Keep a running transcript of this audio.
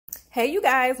Hey you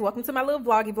guys, welcome to my little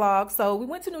vloggy vlog. So we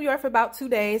went to New York for about 2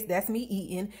 days. That's me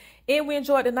eating. And we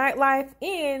enjoyed the nightlife.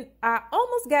 And I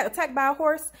almost got attacked by a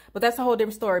horse, but that's a whole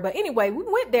different story. But anyway, we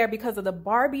went there because of the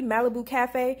Barbie Malibu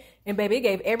Cafe. And baby, it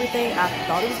gave everything I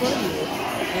thought it was going to give.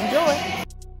 Enjoy.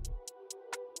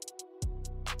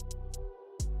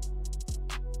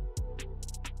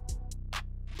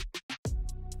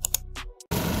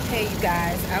 Hey you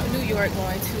guys, out in New York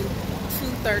going to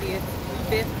 230th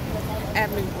 5th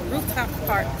Avenue rooftop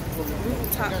bar.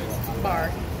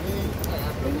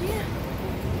 And yeah.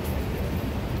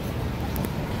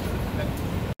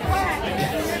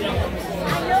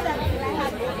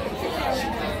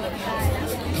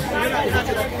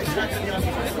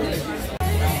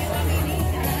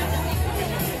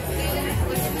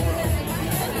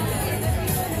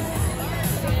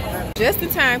 Just in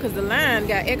time because the line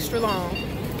got extra long.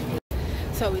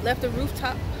 So we left the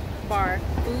rooftop bar.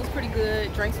 Food was pretty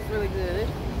good, drinks was really good.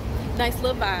 Nice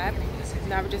little vibe.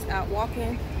 Now we're just out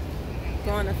walking,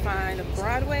 going to find a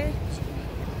Broadway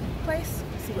place,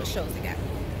 see what shows they got.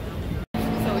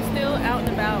 So we're still out and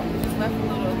about. We just left a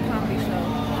little comedy show,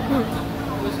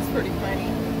 which is pretty funny.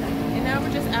 And now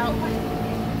we're just out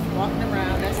walking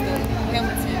around. That's the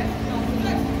Hamilton.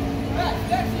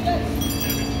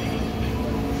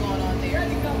 Going on there.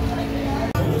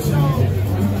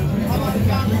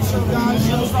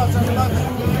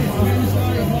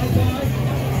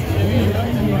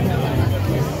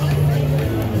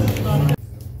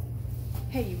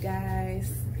 Hey you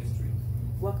guys,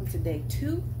 welcome to day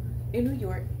 2 in New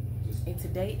York, and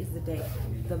today is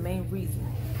the main reason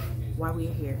why we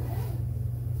are here.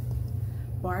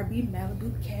 Barbie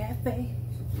Malibu Cafe.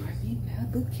 Barbie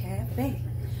Malibu Cafe.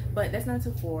 But that's not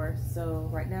until 4, so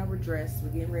right now we're dressed. We're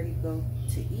getting ready to go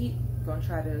to eat. We're gonna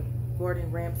try to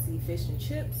Gordon Ramsay fish and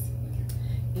chips,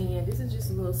 and this is just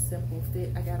a little simple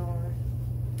fit I got on.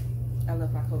 I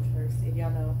love my Coach purse. If y'all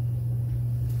know,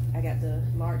 I got the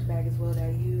large bag as well that I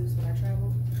use when I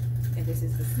travel, and this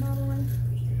is the small one.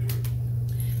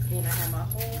 And I have my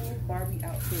whole Barbie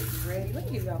outfit ready. Let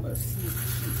me give y'all a sneak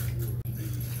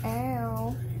peek.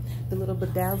 Ow! The little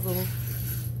bedazzled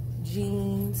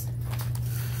jeans,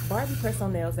 Barbie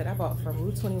press-on nails that I bought from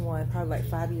Route 21 probably like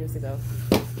 5 years ago.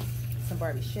 Some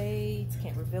Barbie shades,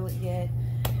 can't reveal it yet.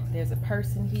 There's a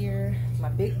purse in here, my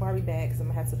big Barbie bag, because I'm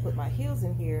gonna have to put my heels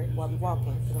in here while we're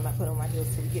walking, because I'm not putting on my heels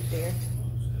till we get there.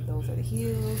 Those are the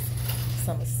heels.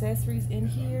 Some accessories in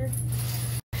here.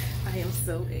 I am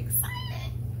so excited.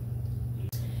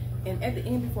 And at the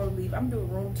end, before we leave, I'm gonna do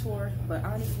a room tour, but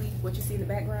honestly, what you see in the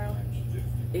background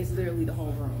is literally the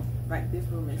whole room. Like, this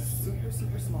room is super,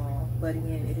 super small, but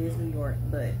again, it is New York,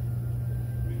 but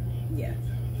yeah.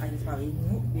 I just probably,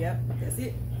 yep, that's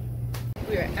it.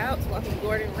 We are out walking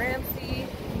Gordon Ramsay.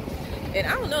 And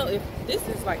I don't know if this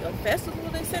is like a festival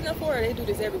they're setting up for, or they do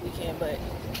this every weekend, but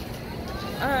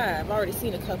I've already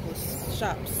seen a couple of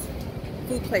shops,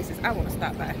 food places I want to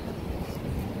stop by.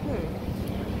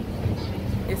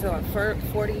 It's on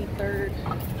 43rd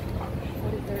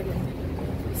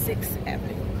and 6th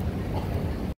Avenue.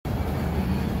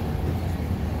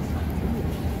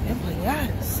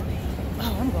 Empanadas.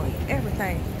 Oh, I'm going to eat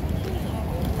everything.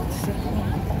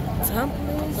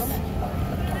 Dumplings.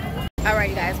 Alright,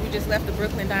 you guys, we just left the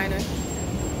Brooklyn Diner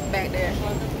back there.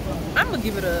 I'm gonna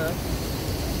give it a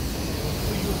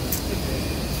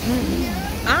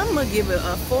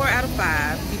 4 out of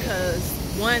 5 because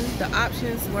one, the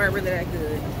options weren't really that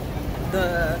good.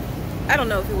 I don't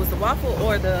know if it was the waffle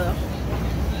or the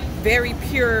very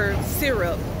pure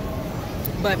syrup,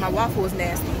 but my waffle was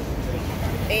nasty.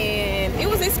 And it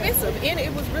was expensive, and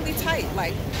it was really tight.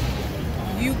 Like,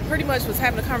 you pretty much was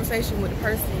having a conversation with the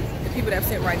person, the people that were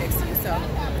sitting right next to you. So,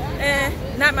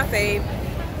 not my fave.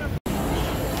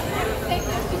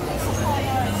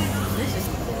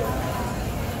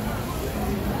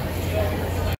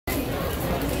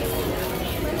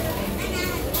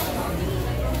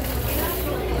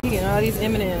 You getting all these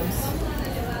M&Ms.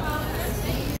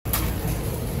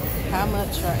 How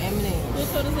much are M&Ms?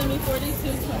 This one is gonna be 42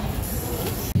 cents.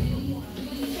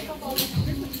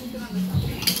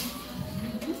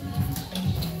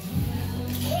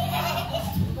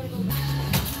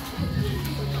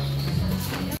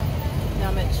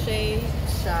 Shade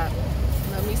shop.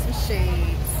 Love me some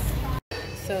shades.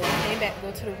 So I came back to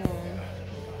go to the room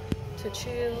to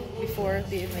chill before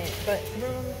the event. But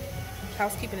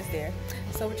housekeeping is there.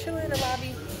 So we're chilling in the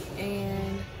lobby,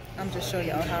 and I'm just showing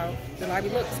y'all how the lobby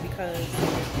looks because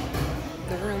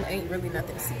the room ain't really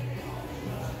nothing to see.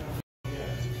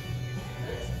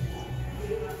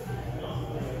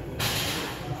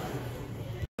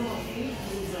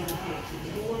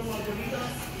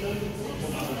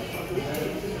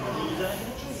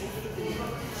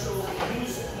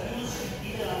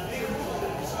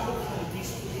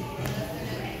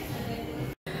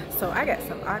 I got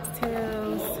some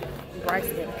oxtails, rice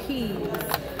and peas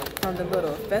from the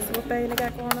little festival thing they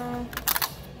got going on.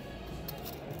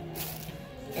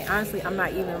 And honestly, I'm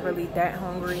not even really that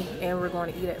hungry, and we're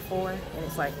going to eat at 4, and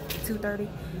it's like 2:30.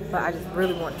 But I just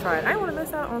really want to try it. I don't want to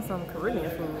miss out on some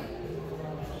Caribbean food.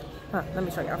 Huh, let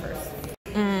me show y'all first.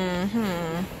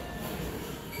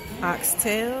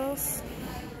 Oxtails,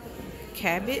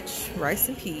 cabbage, rice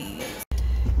and peas.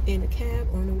 In the cab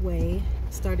on the way,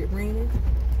 started raining,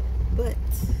 but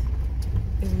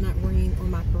it will not rain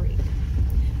on my parade.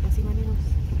 Y'all see my nails?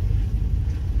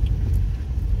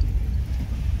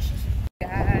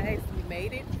 Guys, we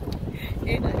made it.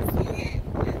 And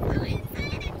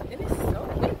it's so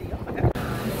windy. Oh my god.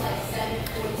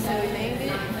 So we made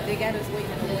it. They got us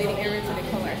waiting in the waiting area until they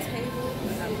call our table.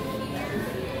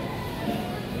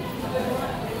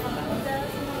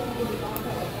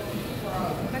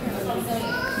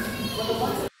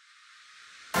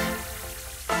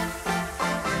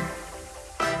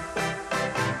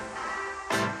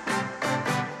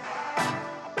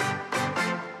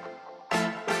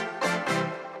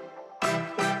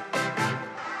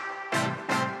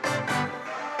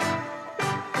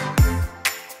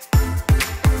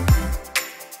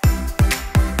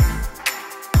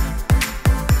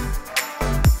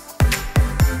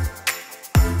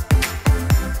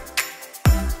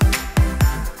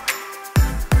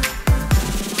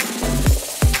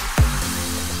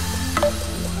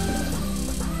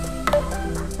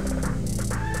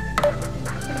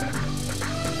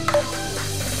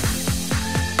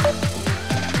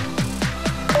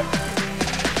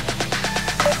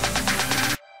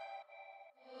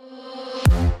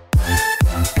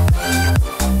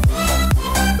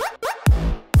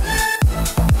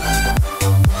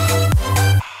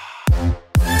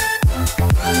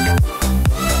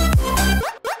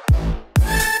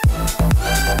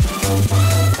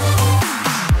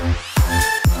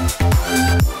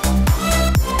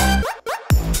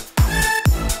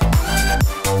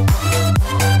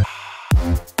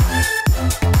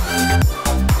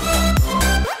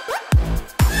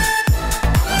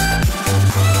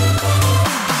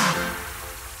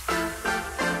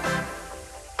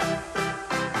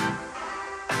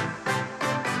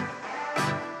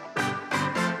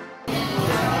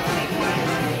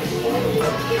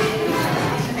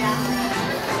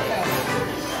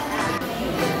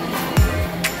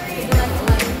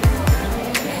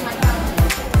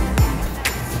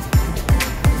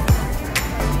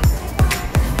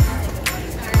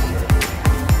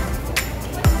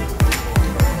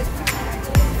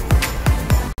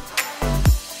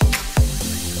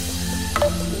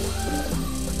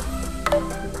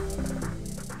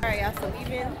 So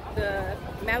leaving the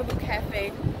Malibu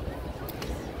Cafe,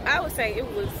 I would say it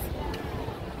was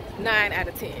 9 out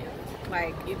of 10.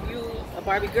 Like, if you a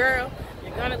Barbie girl,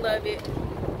 you're gonna love it.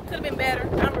 Could have been better.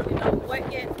 I don't really know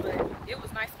what yet, but it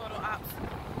was nice photo ops.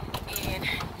 And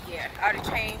yeah, I already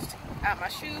changed out my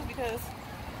shoes because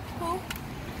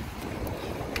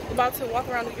about to walk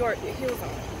around New York with heels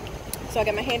on. So I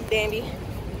got my handy dandy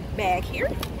bag here,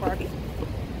 Barbie.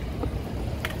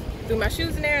 Threw my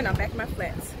shoes in there and I'm back in my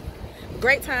flats.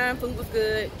 Great time, food was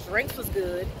good, drinks was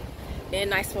good, and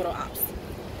nice photo ops.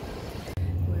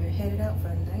 We're headed out for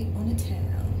a night on the town.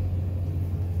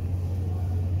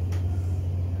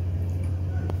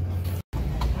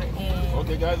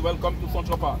 Okay guys, welcome to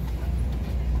Central Park.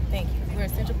 Thank you. We're in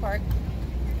Central Park.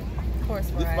 Horse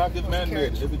ride. This park is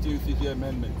man-made. Everything you see here is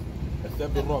man-made.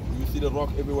 Except the rock. You see the rock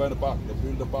everywhere in the park. They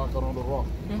build the park around the rock.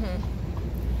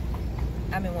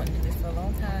 I've been wanting to do this for a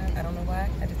long time. I don't know why.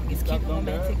 I just think it's cute and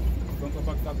romantic. Central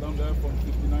Park start down there from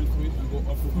 59th Street and go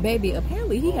up to... Baby,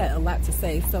 apparently he had a lot to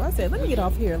say. So I said, let me get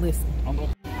off here and listen.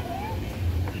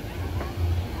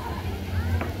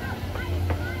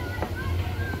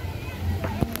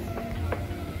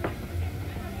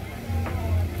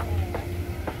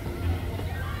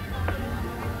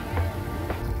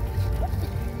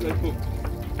 Let's go.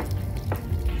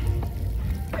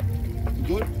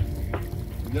 Good?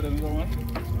 Get another one?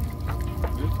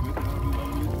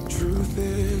 Truth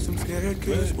is, I'm scared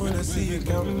cause when I see you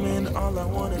coming, all I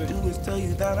wanna do is tell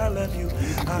you that I love you.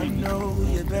 I know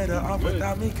you're better off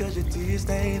without me cause your tears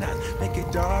stain eyes make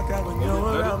it dark out when you're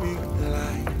around me.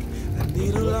 Like a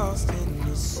needle lost in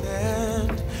the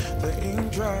sand, the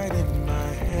ink dried in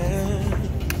my hand.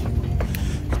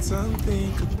 It's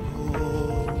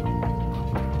unthinkable.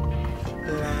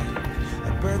 Like a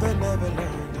bird that never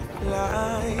learned to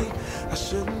fly, I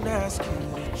shouldn't ask you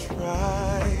to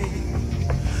try.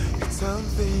 It's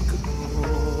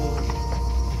unthinkable.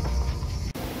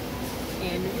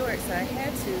 In New York, so I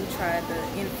had to try the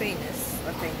famous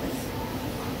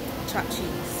chopped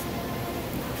cheese.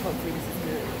 Hopefully this is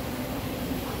good.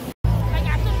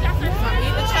 I'm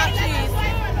eating the chopped cheese.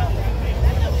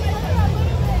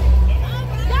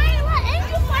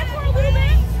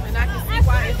 And I can see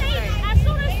why it's okay.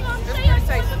 It's pretty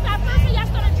tasty.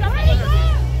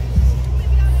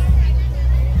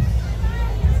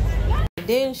 I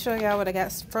didn't show y'all what I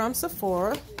got from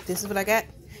Sephora. This is what I got.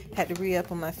 Had to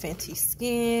re-up on my Fenty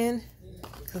Skin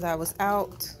because I was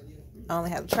out. I only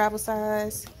have the travel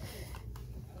size.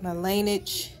 My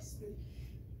Laneige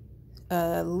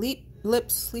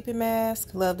Lips Sleeping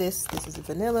Mask. Love this. This is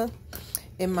vanilla.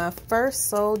 In my first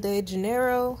Sol de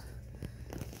Janeiro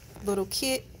little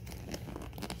kit,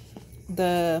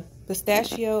 the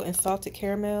pistachio and salted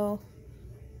caramel.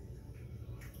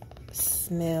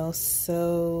 Smells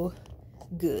so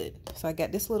good. So I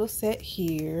got this little set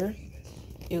here.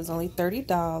 It was only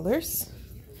 $30.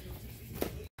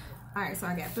 Alright, so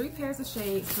I got 3 pairs of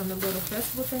shades from the little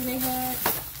festival thing they had.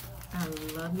 I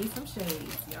love me some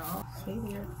shades, y'all. Stay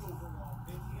there.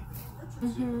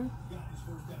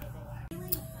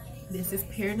 This is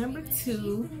pair number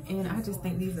 2, and I just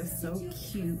think these are so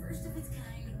cute.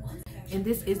 And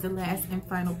this is the last and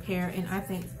final pair, and I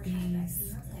think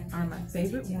these are my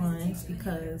favorite ones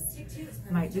because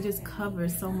like they just cover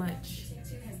so much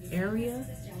area.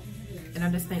 And I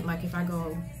just think like if I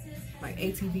go like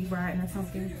ATV riding or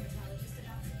something,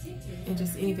 and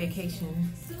just any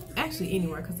vacation, actually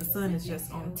anywhere, because the sun is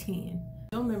just on 10.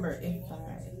 I don't remember if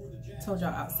I told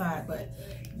y'all outside, but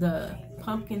the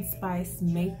pumpkin spice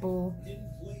maple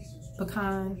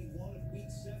pecan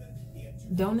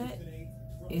donut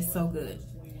is so good.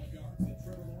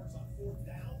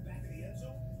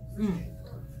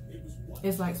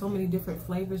 It's like so many different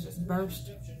flavors just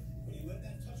burst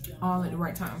all at the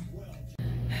right time.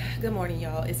 Good morning,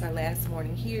 y'all. It's our last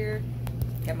morning here.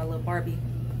 Got my little Barbie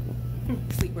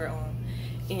sleepwear on,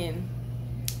 and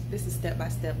this is step by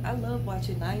step. I love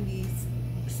watching 90s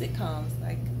sitcoms.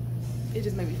 Like, it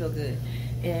just made me feel good,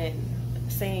 and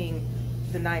saying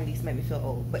the 90s made me feel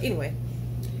old. But anyway,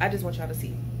 I just want y'all to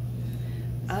see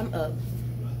I'm up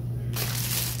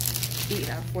eating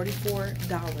our $44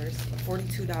 or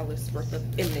 $42 worth of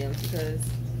M&Ms because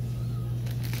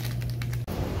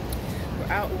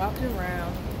we're out walking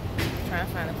around trying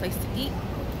to find a place to eat,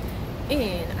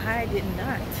 and I did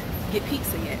not get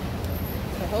pizza yet.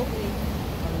 So hopefully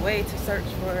on the way to search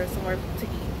for somewhere to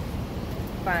eat,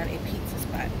 find a pizza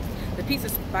spot. The pizza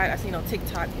spot I seen on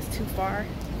TikTok is too far,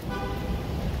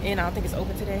 and I don't think it's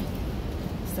open today.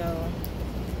 So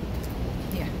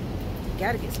yeah,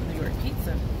 gotta get some New York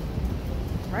pizza,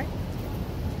 right?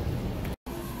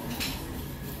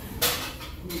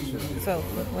 So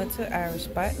went to Irish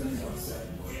spot,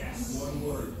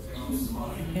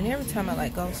 and every time I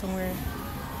like go somewhere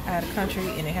out of the country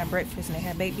and they have breakfast and they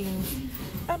have baked beans,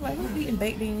 I'm like, who's eating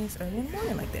baked beans early in the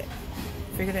morning like that?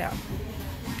 Figured it out.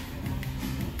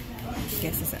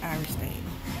 Guess it's an Irish thing.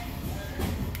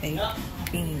 Baked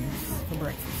beans for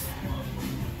breakfast.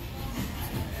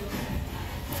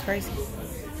 It's crazy.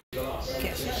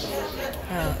 Guess.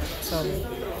 So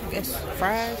I guess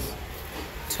fries,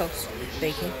 toast,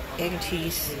 bacon, egg and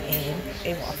cheese, and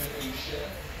a waffle.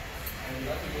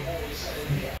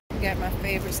 Got my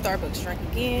favorite Starbucks drink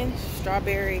again,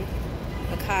 strawberry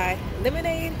acai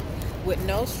lemonade with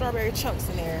no strawberry chunks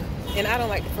in there, and I don't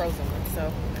like the frozen one,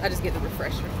 so I just get the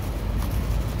refresher.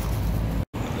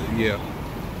 Yeah.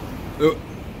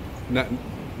 Not.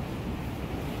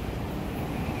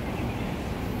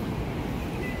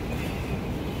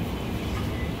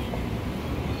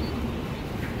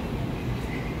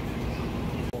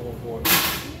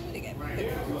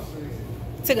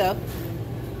 To go.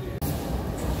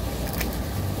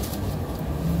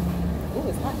 Ooh,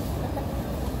 it's hot.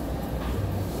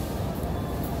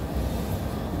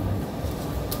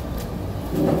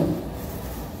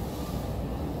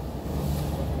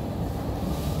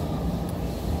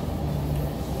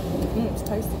 It's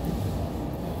tasty.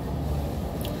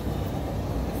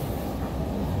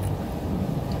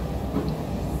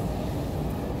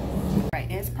 Right,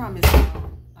 as promised,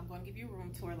 I'm going to give you a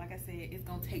room tour. Like I said, it's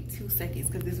going to take 2 seconds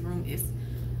because this room is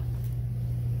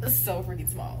so freaking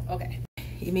small. Okay.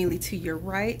 Immediately to your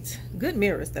right, good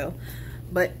mirrors though,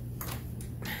 but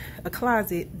a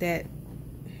closet that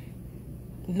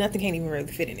nothing can't even really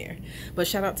fit in there. But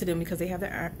shout out to them because they have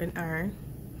an iron.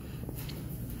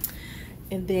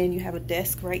 And then you have a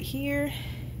desk right here,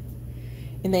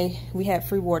 and we had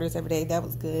free waters every day. That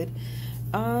was good.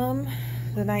 The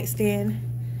nightstand,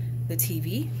 the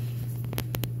TV,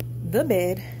 the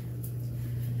bed.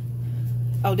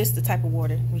 Oh, this is the type of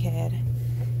water we had.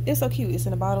 It's so cute. It's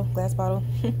in a bottle, glass bottle.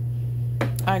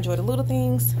 I enjoy the little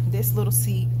things. This little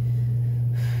seat.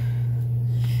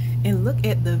 And look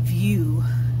at the view.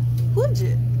 Would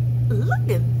you look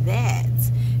at that?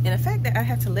 And the fact that I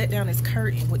had to let down this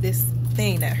curtain with this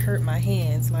thing that hurt my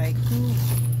hands, like,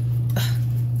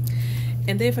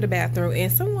 and then for the bathroom,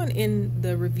 and someone in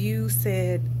the review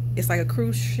said it's like a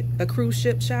cruise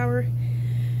ship shower.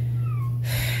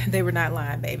 They were not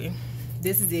lying, baby.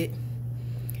 This is it.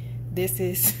 This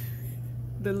is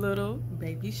the little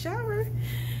baby shower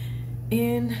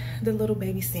and the little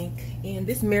baby sink. And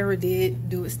this mirror did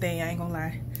do its thing, I ain't gonna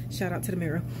lie. Shout out to the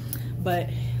mirror. But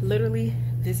literally,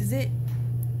 this is it.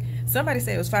 Somebody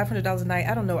said it was $500 a night.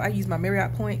 I don't know. I used my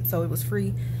Marriott point, so it was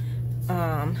free.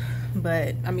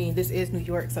 But I mean, this is New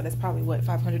York, so that's probably what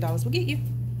 $500 will get you.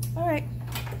 All right.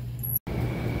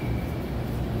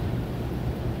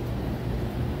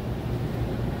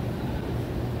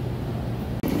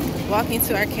 Walking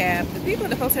to our cab. The people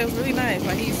in the hotel was really nice.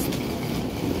 Like, he's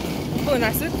pulling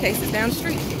our suitcases down the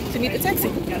street to meet the taxi.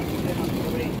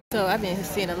 So I've been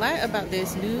seeing a lot about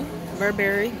this new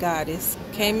Burberry Goddess.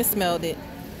 Came and smelled it,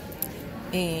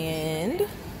 and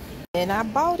I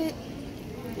bought it.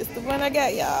 It's the one I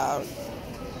got, y'all.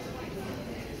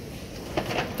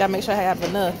 Gotta make sure I have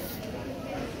enough.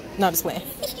 No, I'm just playing.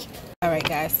 Alright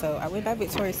guys, so I went by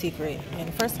Victoria's Secret, and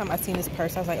the first time I seen this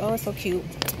purse, I was like, oh, it's so cute.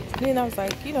 And then I was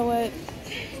like, you know what?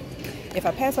 If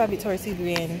I pass by Victoria's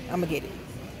Secret again, I'm gonna get it.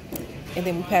 And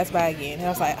then we passed by again, and I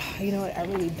was like, oh, you know what? I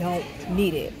really don't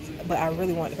need it, but I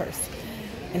really want the purse.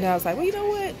 And then I was like, well, you know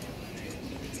what?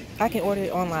 I can order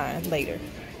it online later.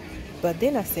 But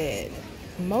then I said,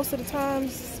 most of the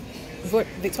times,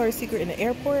 Victoria's Secret in the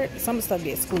airport, some of the stuff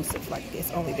be exclusive, like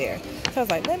it's only there. So I was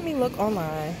like, let me look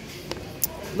online.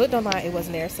 Looked online, it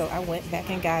wasn't there, so I went back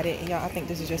and got it. And y'all, I think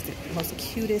this is just the most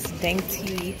cutest,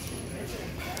 dainty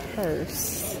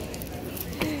purse.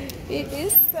 It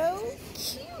is so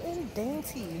cute and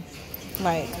dainty.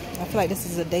 Like, I feel like this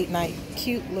is a date night,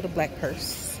 cute little black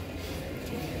purse.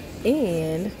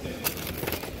 And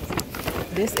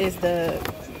this is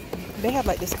they have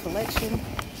like this collection.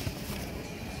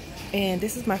 And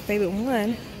this is my favorite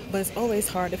one, but it's always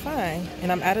hard to find.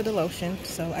 And I'm out of the lotion,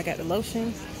 so I got the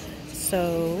lotion.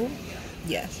 So,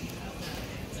 yeah,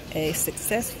 a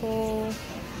successful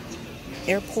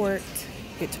airport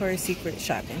Victoria's Secret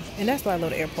shopping. And that's why I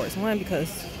love the airports. One,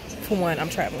 because for one, I'm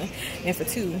traveling. And for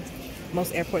two,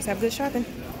 most airports have good shopping.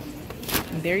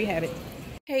 And there you have it.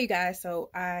 Hey, you guys. So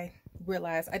I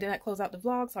realized I did not close out the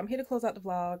vlog. So I'm here to close out the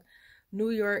vlog.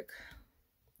 New York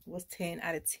was 10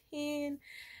 out of 10.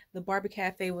 The Barbie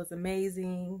Cafe was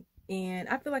amazing. And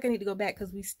I feel like I need to go back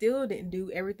because we still didn't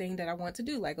do everything that I want to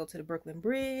do. Like go to the Brooklyn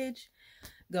Bridge,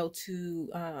 go to,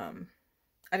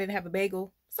 I didn't have a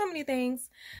bagel. So many things.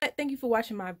 But thank you for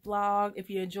watching my vlog. If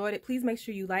you enjoyed it, please make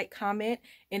sure you like, comment.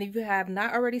 And if you have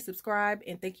not already subscribed,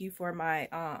 and thank you for my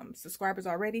subscribers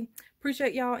already.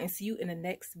 Appreciate y'all and see you in the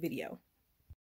next video.